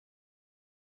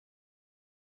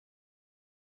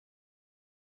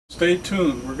Stay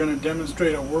tuned. We're going to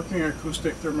demonstrate a working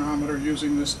acoustic thermometer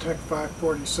using this TEK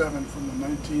 547 from the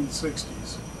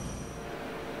 1960s.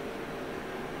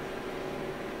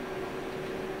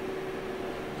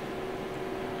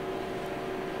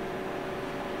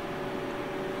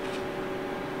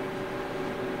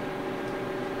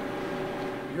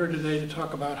 We're here today to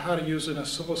talk about how to use an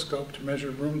oscilloscope to measure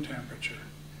room temperature.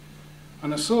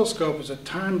 An oscilloscope is a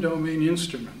time domain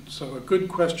instrument, so a good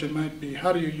question might be,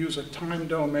 how do you use a time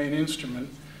domain instrument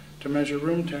to measure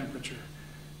room temperature?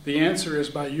 The answer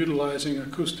is by utilizing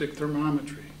acoustic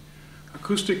thermometry.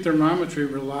 Acoustic thermometry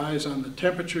relies on the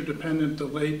temperature-dependent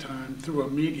delay time through a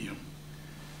medium.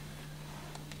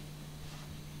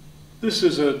 This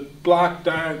is a block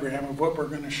diagram of what we're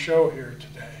going to show here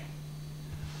today.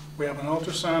 We have an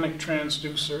ultrasonic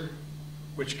transducer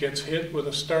which gets hit with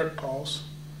a start pulse,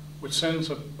 which sends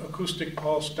an acoustic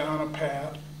pulse down a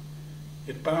path.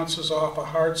 It bounces off a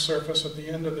hard surface at the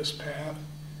end of this path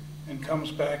and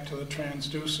comes back to the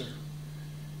transducer.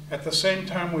 At the same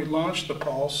time we launch the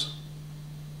pulse,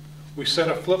 we set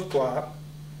a flip-flop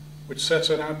which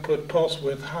sets an output pulse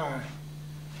width high.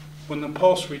 When the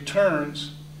pulse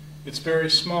returns, it's very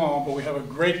small, but we have a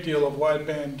great deal of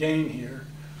wideband gain here,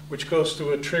 which goes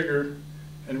through a trigger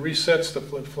and resets the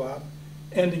flip-flop,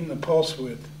 ending the pulse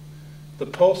width. The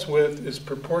pulse width is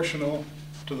proportional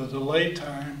to the delay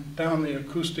time down the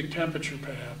acoustic temperature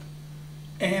path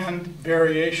and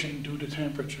variation due to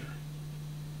temperature.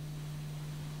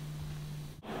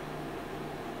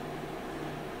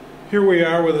 Here we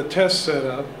are with a test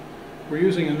setup. We're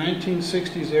using a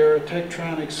 1960s era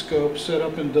Tektronix scope set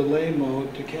up in delay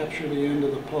mode to capture the end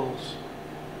of the pulse.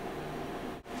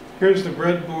 Here's the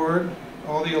breadboard,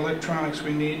 all the electronics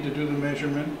we need to do the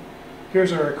measurement.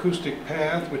 Here's our acoustic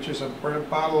path, which is a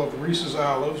bottle of Reese's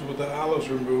olives with the olives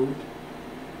removed,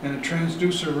 and a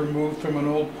transducer removed from an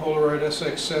old Polaroid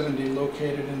SX70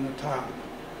 located in the top.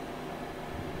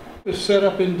 It's set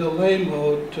up in delay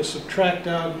mode to subtract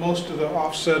out most of the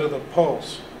offset of the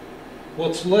pulse.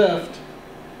 What's left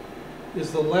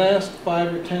is the last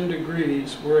 5 or 10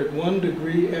 degrees. We're at 1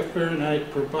 degree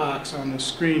Fahrenheit per box on the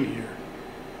screen here.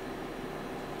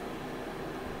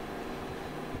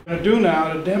 What we're going to do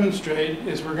now to demonstrate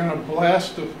is we're going to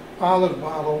blast the olive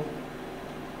bottle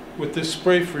with this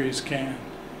spray freeze can.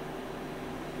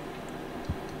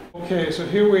 Okay, so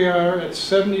here we are at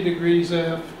 70 degrees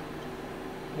F,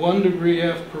 1 degree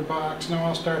F per box. Now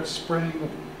I'll start spraying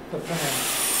the pan.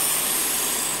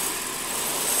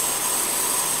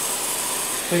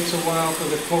 Takes a while for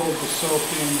the cold to soak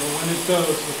in, but when it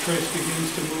does, the trace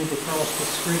begins to move across the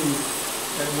screen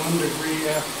at 1 degree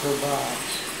F per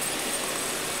box.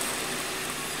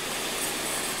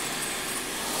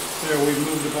 There, we've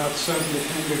moved about 7 to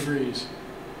 10 degrees.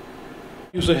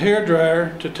 Use a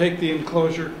hairdryer to take the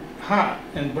enclosure hot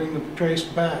and bring the trace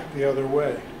back the other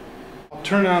way. I'll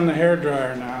turn on the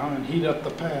hairdryer now and heat up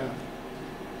the path.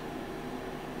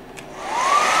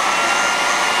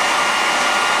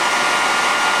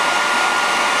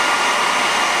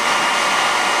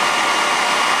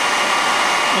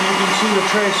 And you can see the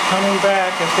trace coming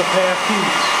back as the path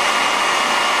heats.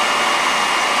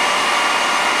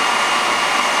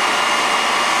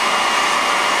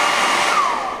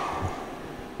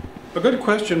 A good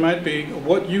question might be,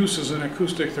 what use is an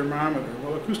acoustic thermometer?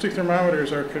 Well, acoustic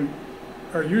thermometers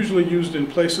are usually used in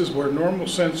places where normal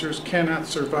sensors cannot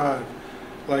survive,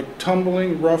 like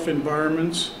tumbling, rough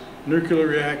environments, nuclear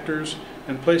reactors,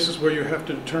 and places where you have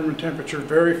to determine temperature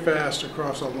very fast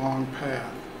across a long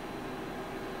path.